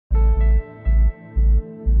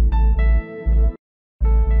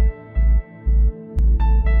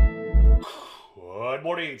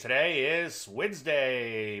morning. Today is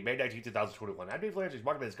Wednesday, May 19, 2021. I'm Dave Landry's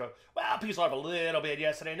market minutes go. Well, peace off a little bit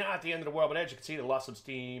yesterday. Not the end of the world, but as you can see, they lost some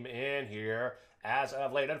steam in here as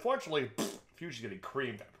of late. Unfortunately, futures getting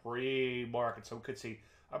creamed at pre-market, so we could see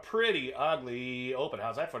a pretty ugly open.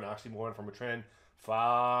 How's that for an oxymoron from a trend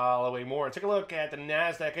following more? And take a look at the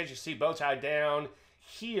NASDAQ. As you see, bow tie down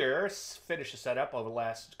here. Finish the setup over the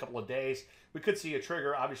last couple of days. We could see a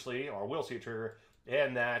trigger, obviously, or will see a trigger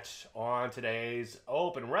in that on today's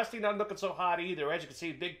open. Resting not looking so hot either. As you can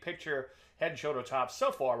see, big picture head and shoulder top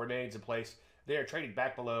so far remains in place. They're trading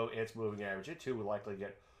back below its moving average. It too will likely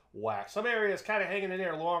get whacked. Some areas kind of hanging in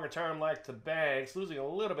there longer term, like the banks, losing a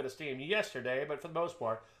little bit of steam yesterday, but for the most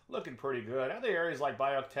part, looking pretty good. Other areas like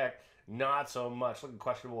biotech, not so much. Looking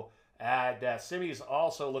questionable at that. Semis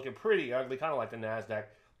also looking pretty ugly, kind of like the NASDAQ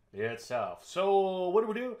itself. So what do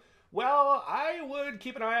we do? Well, I would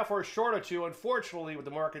keep an eye out for a short or two. Unfortunately, with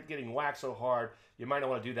the market getting whacked so hard, you might not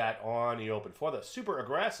want to do that on the open. For the super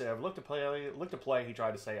aggressive, look to play, he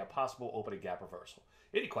tried to say, a possible opening gap reversal.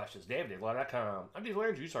 Any questions? Dave@DaveLandry.com. I'm Dave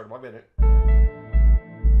Landry. You started 1 minute.